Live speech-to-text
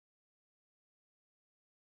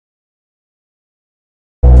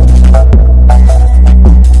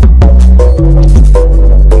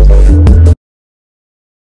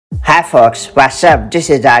Hi folks, what's up? This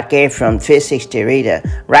is Arcade from 360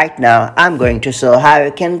 Reader. Right now, I'm going to show how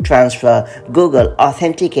you can transfer Google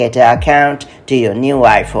Authenticator account to your new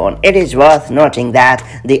iPhone. It is worth noting that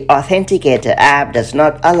the Authenticator app does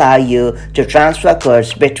not allow you to transfer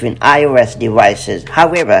codes between iOS devices.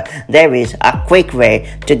 However, there is a quick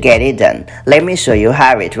way to get it done. Let me show you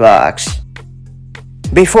how it works.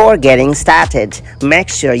 Before getting started, make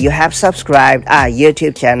sure you have subscribed our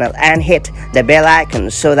YouTube channel and hit the bell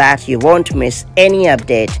icon so that you won't miss any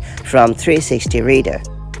update from 360 Reader.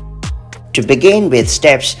 To begin with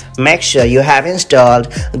steps, make sure you have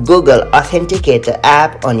installed Google Authenticator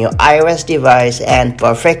app on your iOS device and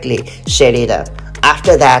perfectly set it up.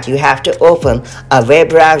 After that, you have to open a web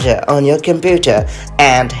browser on your computer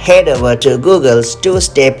and head over to Google's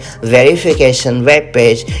two-step verification web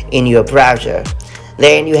page in your browser.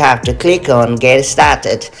 Then you have to click on Get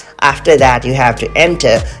Started. After that, you have to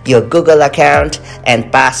enter your Google account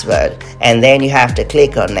and password, and then you have to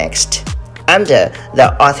click on Next. Under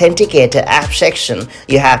the Authenticator app section,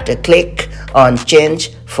 you have to click on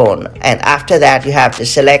Change Phone, and after that you have to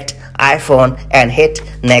select iPhone and hit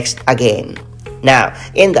Next again. Now,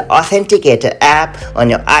 in the Authenticator app on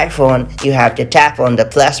your iPhone, you have to tap on the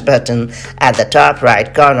plus button at the top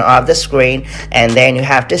right corner of the screen, and then you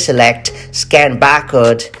have to select Scan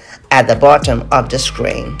Barcode at the bottom of the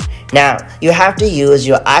screen. Now, you have to use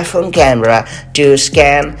your iPhone camera to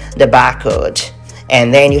scan the barcode,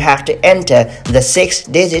 and then you have to enter the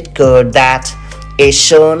 6-digit code that is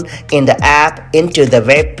shown in the app into the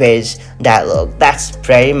web page dialog. That's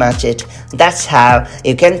pretty much it. That's how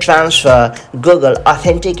you can transfer Google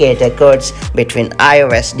Authenticator codes between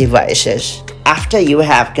iOS devices. After you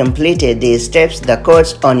have completed these steps, the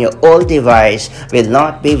codes on your old device will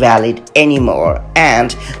not be valid anymore,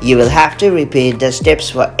 and you will have to repeat the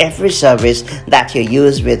steps for every service that you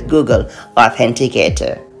use with Google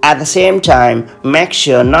Authenticator. At the same time, make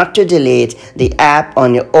sure not to delete the app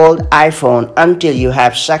on your old iPhone until you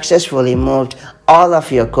have successfully moved all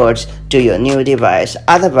of your codes to your new device.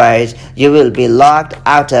 Otherwise, you will be logged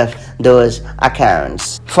out of those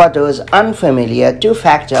accounts. For those unfamiliar,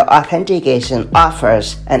 two-factor authentication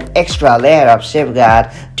offers an extra layer of safeguard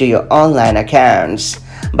to your online accounts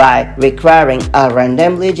by requiring a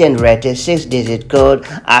randomly generated 6-digit code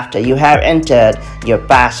after you have entered your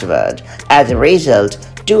password. As a result,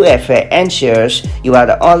 2FA ensures you are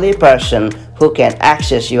the only person who can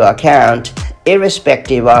access your account,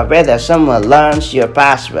 irrespective of whether someone learns your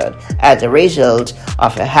password as a result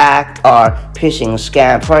of a hack or phishing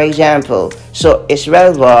scam, for example. So it's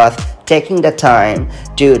well worth taking the time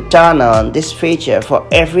to turn on this feature for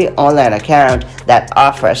every online account that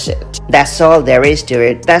offers it. That's all there is to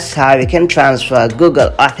it. That's how you can transfer Google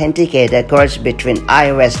Authenticator codes between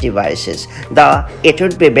iOS devices. Though it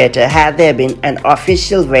would be better had there been an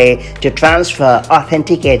official way to transfer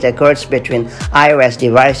Authenticator codes between iOS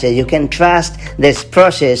devices. You can trust this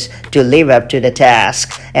process to live up to the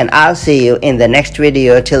task. And I'll see you in the next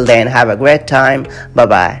video. Till then, have a great time.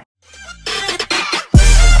 Bye-bye.